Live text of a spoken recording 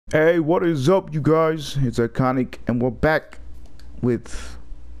Hey, what is up, you guys? It's Iconic, and we're back with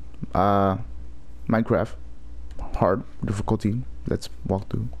Minecraft hard difficulty. Let's walk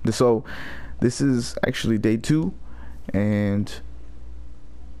through this. So, this is actually day 2, and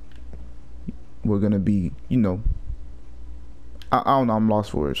we're gonna be, I don't know. I'm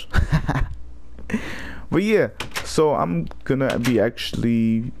lost for words. But yeah, so I'm gonna be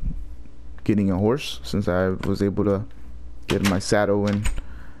actually getting a horse since I was able to get my saddle, and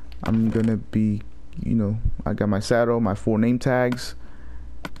I'm gonna be, I got my saddle, my 4 name tags.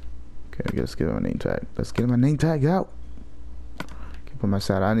 Okay, let's get my name tag. Let's get my name tag out. Okay, put my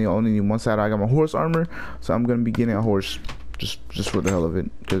saddle. Only need 1 saddle. I got my horse armor, so I'm gonna be getting a horse just for the hell of it,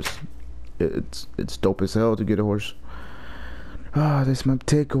 because it's dope as hell to get a horse. This might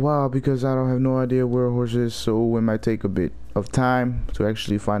take a while because I don't have no idea where a horse is, so it might take a bit of time to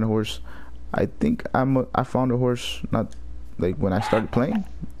actually find a horse. I think I found a horse, not like when I started playing.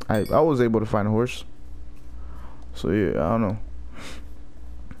 I was able to find a horse. So yeah, I don't know.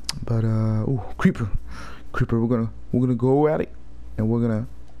 But ooh, creeper, we're gonna go at it, and we're gonna,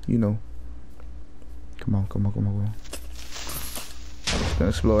 come on. It's gonna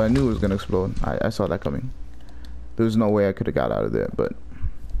explode. I knew it was gonna explode. I saw that coming. There's no way I could have got out of there, but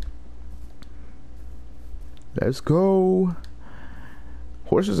let's go.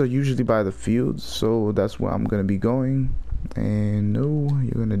 Horses are usually by the fields, so that's where I'm gonna be going. And no,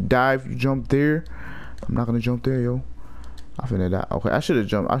 you're gonna die if you jump there. I'm not gonna jump there, yo. I'm finna die. Okay, I should have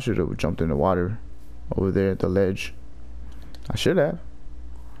jumped in the water over there at the ledge. I should have.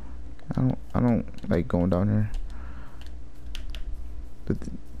 I don't like going down here. The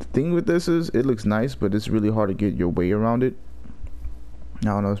thing with this is it looks nice, but it's really hard to get your way around it. I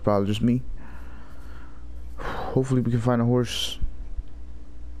don't know, it's probably just me. Hopefully we can find a horse.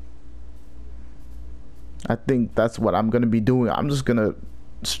 I think that's what I'm gonna be doing. I'm just gonna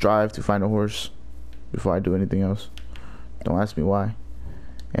strive to find a horse before I do anything else. Don't ask me why.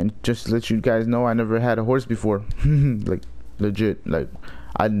 And just to let you guys know, I never had a horse before. Like legit. Like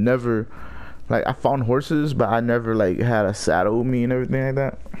I never, like I found horses, but I never like had a saddle with me and everything like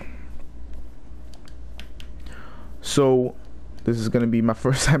that. So this is gonna be my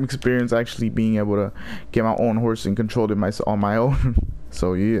first time experience actually being able to get my own horse and control it on my own.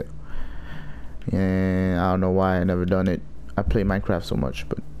 So yeah. And I don't know why I never done it. I play Minecraft so much,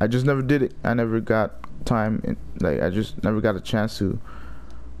 but I just never did it. I never got time, and like I just never got a chance to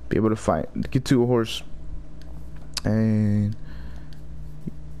be able to get to a horse. And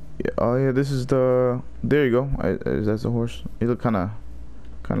yeah, oh yeah, this is there you go. That's a horse. It looks kind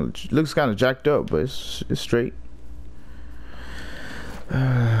of jacked up, but it's straight.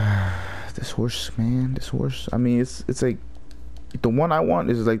 This horse, man, this horse. I mean, it's like. The one I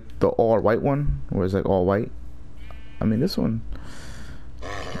want is like the all white one, where it's like all white. I mean, this one.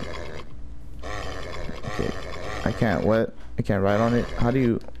 Okay, I can't ride on it. How do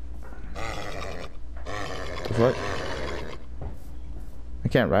you? The fuck? I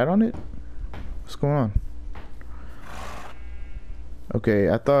can't ride on it? What's going on? Okay,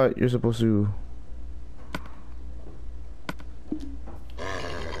 I thought you're supposed to.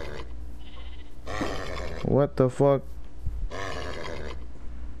 What the fuck?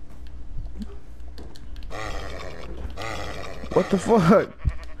 What the fuck?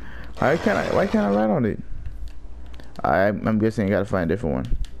 Why can't I ride on it? I'm guessing I gotta find a different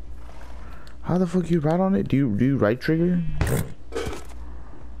one. How the fuck you ride on it? Do you right trigger?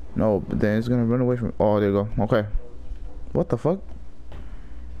 No, but then it's gonna run away from. Oh, there you go. Okay. What the fuck?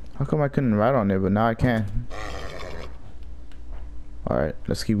 How come I couldn't ride on it, but now I can? All right,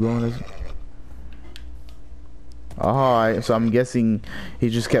 let's keep going. Alright, so I'm guessing he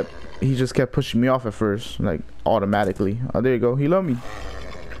just kept pushing me off at first, like automatically. Oh, there you go. He loved me.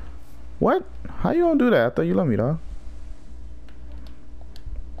 What? How you gonna do that? I thought you loved me, dog.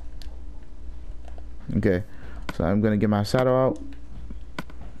 Okay, so I'm gonna get my saddle out.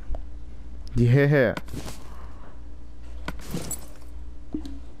 Yeah.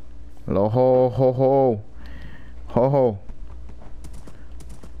 Hello, ho ho ho ho ho.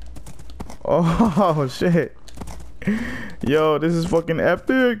 Oh shit. Yo, this is fucking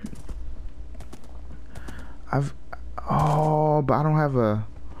epic. But I don't have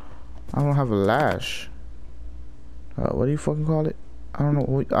a lash. What do you fucking call it? I don't know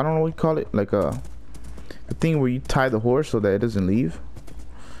what you call it. Like the thing where you tie the horse so that it doesn't leave.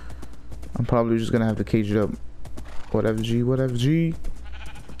 I'm probably just gonna have to cage it up. Whatever G.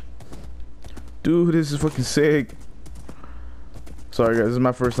 Dude, this is fucking sick. Sorry guys, this is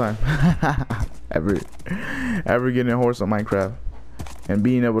my first time ever getting a horse on Minecraft and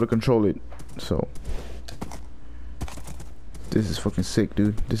being able to control it. So This is fucking sick,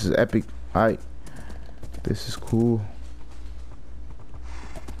 dude. This is epic. Alright. This is cool.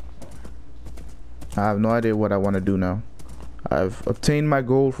 I have no idea what I want to do now. I've obtained my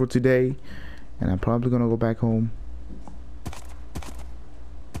goal for today, and I'm probably gonna go back home.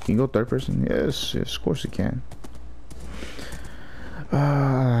 Can you go third person? Yes, yes, of course you can.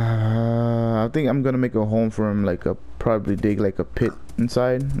 I think I'm gonna make a home for him, like probably dig like a pit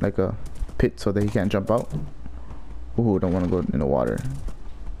inside, like a pit so that he can't jump out. Ooh, don't want to go in the water,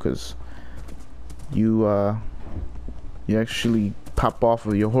 cause you actually pop off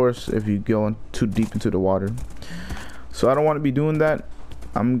of your horse if you go in too deep into the water. So I don't want to be doing that.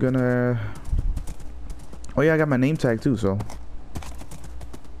 I'm gonna. Oh yeah, I got my name tag too. So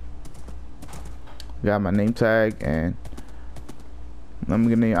got my name tag, and I'm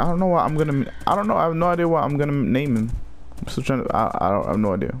gonna. I don't know what I'm gonna. I don't know. I have no idea what I'm gonna name him. I'm still trying to. I have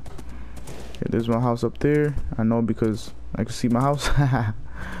no idea. Okay, there's my house up there. I know because I can see my house.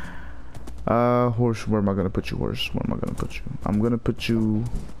 Horse. Where am I gonna put you, horse? Where am I gonna put you? I'm gonna put you.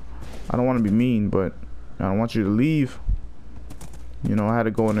 I don't want to be mean, but I don't want you to leave. You know, I had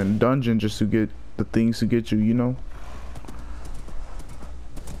to go in a dungeon just to get the things to get you. You know,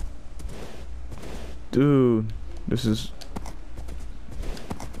 dude. This is.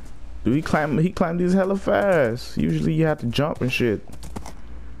 Dude, he climbed these hella fast. Usually you have to jump and shit.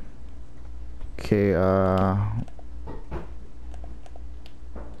 Okay,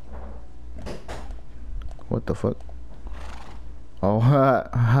 what the fuck? Oh,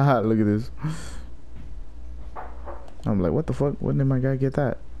 look at this. I'm like, what the fuck? When did my guy get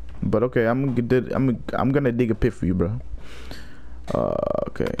that? But okay, I'm gonna dig a pit for you, bro.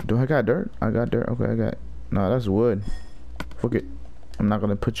 Okay. Do I got dirt? I got dirt. Okay, I got. No, that's wood. Fuck it. I'm not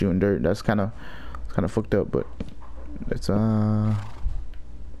gonna put you in dirt. That's kind of fucked up. But it's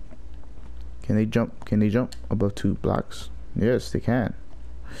Can they jump? Can they jump above 2 blocks? Yes, they can.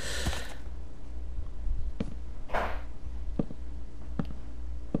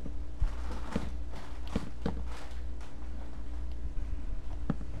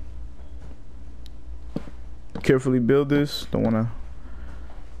 Carefully build this. Don't wanna.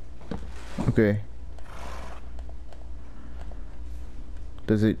 Okay.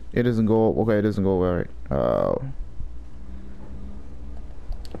 Does it? It doesn't go. Okay, it doesn't go all right.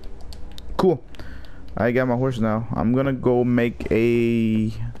 Cool. I got my horse now. I'm gonna go make a.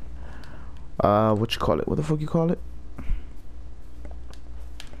 What you call it? What the fuck you call it?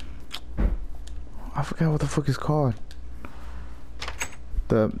 I forgot what the fuck it's called.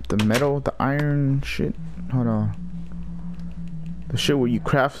 The metal, the iron shit. Hold on. The shit where you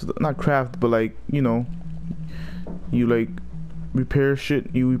craft, not craft, but like, you know, you like repair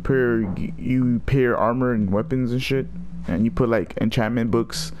shit. You repair armor and weapons and shit, and you put like enchantment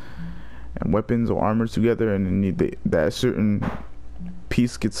books and weapons or armor together, and then that certain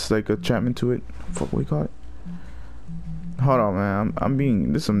piece gets like enchantment to it. Fuck, what we call it? Hold on, man. I'm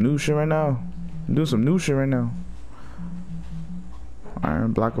being. This some new shit right now. I'm doing some new shit right now.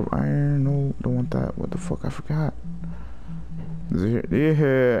 Iron, block of iron. No, don't want that. What the fuck? I forgot. Is it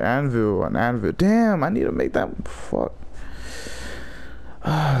here? Yeah, anvil. An anvil. Damn, I need to make that. Fuck.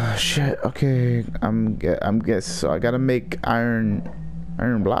 Ah, shit. Okay, I'm guess. So I gotta make iron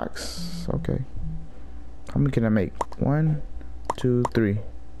blocks. Okay. How many can I make? 1, 2, 3.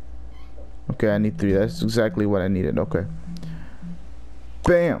 Okay, I need 3. That's exactly what I needed. Okay.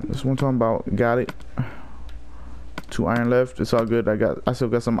 Bam. That's what I'm talking about. Got it. 2 iron left. It's all good. I still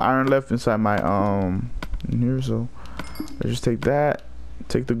got some iron left inside my in here, so I just take that.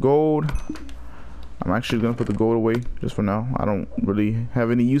 Take the gold. I'm actually gonna put the gold away just for now. I don't really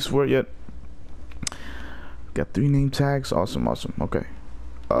have any use for it yet. Got 3 name tags. Awesome, awesome. Okay.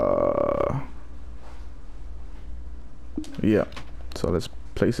 Yeah. So let's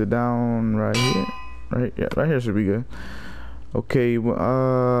place it down right here. Right, yeah, right here should be good. Okay.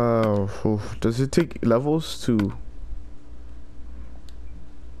 Does it take levels to?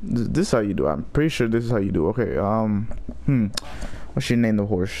 This is how you do. I'm pretty sure this is how you do. Okay. What should you name the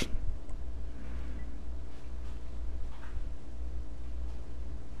horse?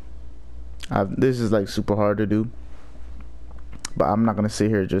 This is like super hard to do, but I'm not gonna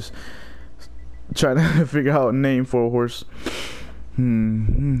sit here just trying to figure out a name for a horse.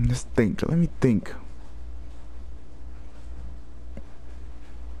 Let's think. Let me think.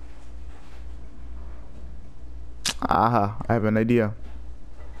 Aha! I have an idea.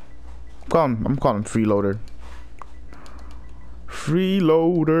 I'm calling freeloader.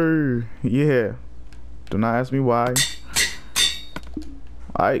 Freeloader. Yeah. Do not ask me why.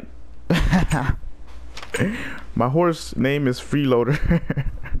 My horse name is Freeloader.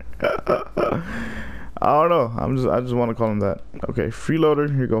 I don't know. I just want to call him that. Okay, freeloader.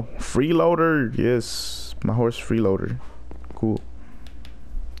 Here you go. Freeloader. Yes, my horse freeloader. Cool.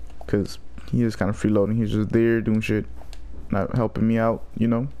 Cause he is kind of freeloading. He's just there doing shit, not helping me out, you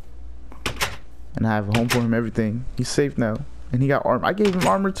know. And I have a home for him. Everything. He's safe now, and he got armor. I gave him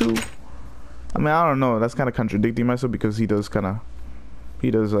armor too. I mean, I don't know. That's kind of contradicting myself because he does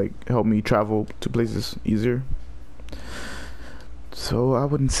like help me travel to places easier. So I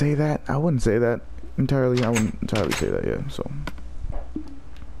wouldn't say that. I wouldn't say that entirely. I wouldn't entirely say that. Yeah.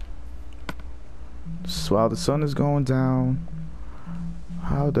 So while the sun is going down,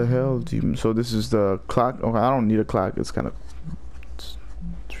 how the hell do you? So this is the clock. Okay, I don't need a clock. It's kind of it's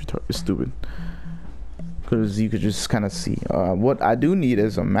stupid because you could just kind of see. What I do need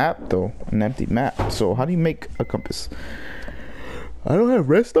is a map though, an empty map. So how do you make a compass? I don't have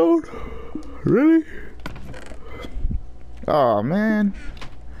redstone. Really? Oh man,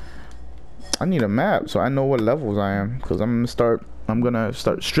 I need a map so I know what levels I am, because I'm gonna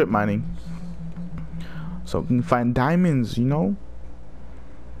start strip mining so I can find diamonds, you know.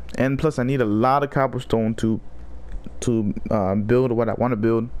 And plus I need a lot of cobblestone to build what I want to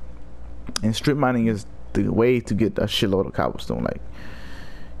build, and strip mining is the way to get a shitload of cobblestone. Like,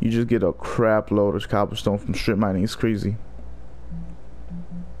 you just get a crap load of cobblestone from strip mining. It's crazy.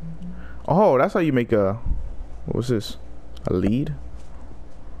 Oh, that's how you make a, what was this? A lead?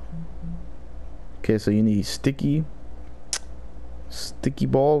 Okay, so you need sticky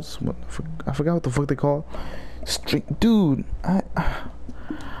balls. I forgot what the fuck they call. String, dude. I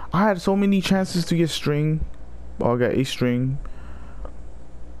had so many chances to get string. Oh, I got a string.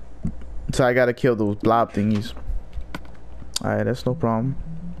 So I gotta kill those blob thingies. Alright, that's no problem.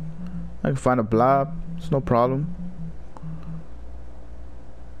 I can find a blob. It's no problem.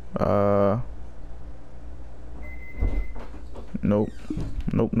 Nope.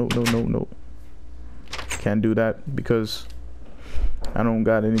 Can't do that because I don't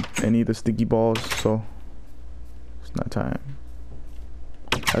got any of the sticky balls, so it's not time.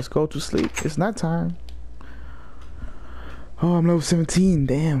 Let's go to sleep. It's not time. Oh, I'm level 17.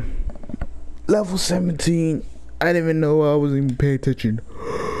 Damn. Level 17. I didn't even know I wasn't even paying attention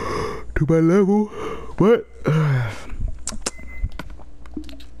to my level. What?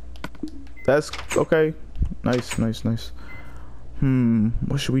 That's okay. Nice.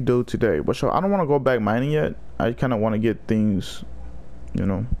 What should we do today? I don't want to go back mining yet. I kind of want to get things, you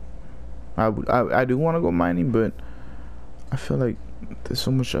know. I do want to go mining, but I feel like there's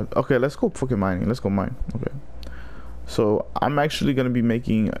so much. Okay, let's go fucking mining. Let's go mine. Okay. So I'm actually gonna be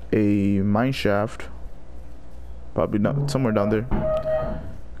making a mine shaft. Probably not somewhere down there.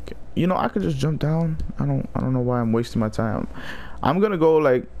 Okay. You know, I could just jump down. I don't know why I'm wasting my time. I'm gonna go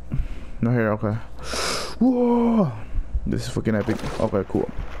like, no, here. Okay. Whoa. This is fucking epic. Okay, cool.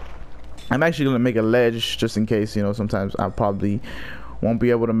 I'm actually gonna make a ledge just in case, you know, sometimes I probably won't be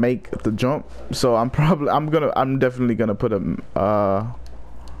able to make the jump. So I'm definitely gonna put a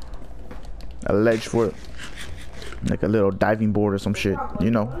ledge for it, like a little diving board or some shit,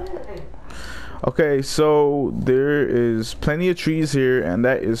 you know. Okay, so there is plenty of trees here, and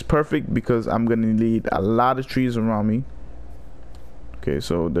that is perfect because I'm gonna need a lot of trees around me. Okay,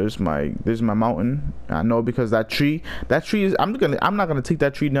 so there's my mountain. I know because that tree is, I'm not gonna take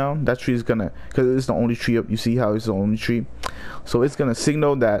that tree down. That tree is gonna, because it's the only tree up. You see how it's the only tree, so it's gonna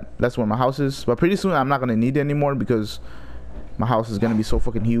signal that that's where my house is. But pretty soon I'm not gonna need it anymore because my house is gonna be so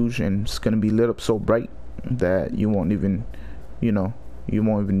fucking huge and it's gonna be lit up so bright that you won't even, you know, you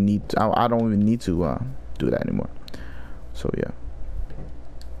won't even need to, I don't even need to do that anymore. So yeah.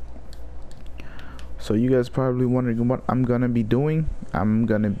 So you guys probably wondering what I'm gonna be doing. I'm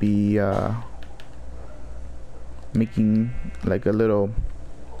gonna be making like a little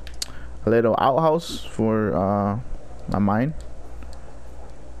outhouse for my mine.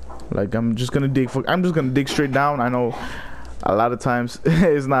 Like I'm just gonna dig straight down. I know a lot of times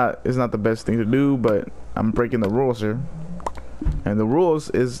it's not the best thing to do, but I'm breaking the rules here. And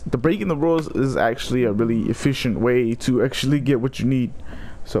breaking the rules is actually a really efficient way to actually get what you need.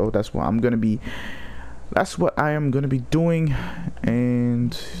 So that's what I am gonna be doing.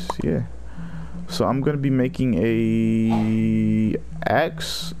 And yeah, so I'm gonna be making a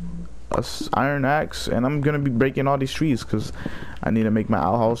iron axe, and I'm gonna be breaking all these trees because I need to make my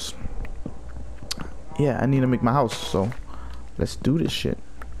outhouse. Yeah, I need to make my house, so let's do this shit.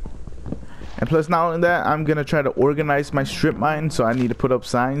 And plus, not only that, I'm gonna try to organize my strip mine, so I need to put up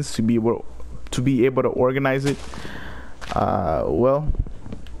signs to be able to organize it. Well,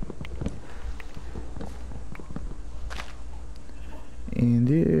 and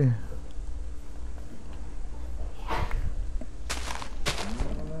yeah,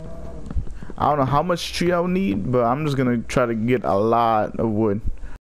 I don't know how much tree I'll need, but I'm just gonna try to get a lot of wood.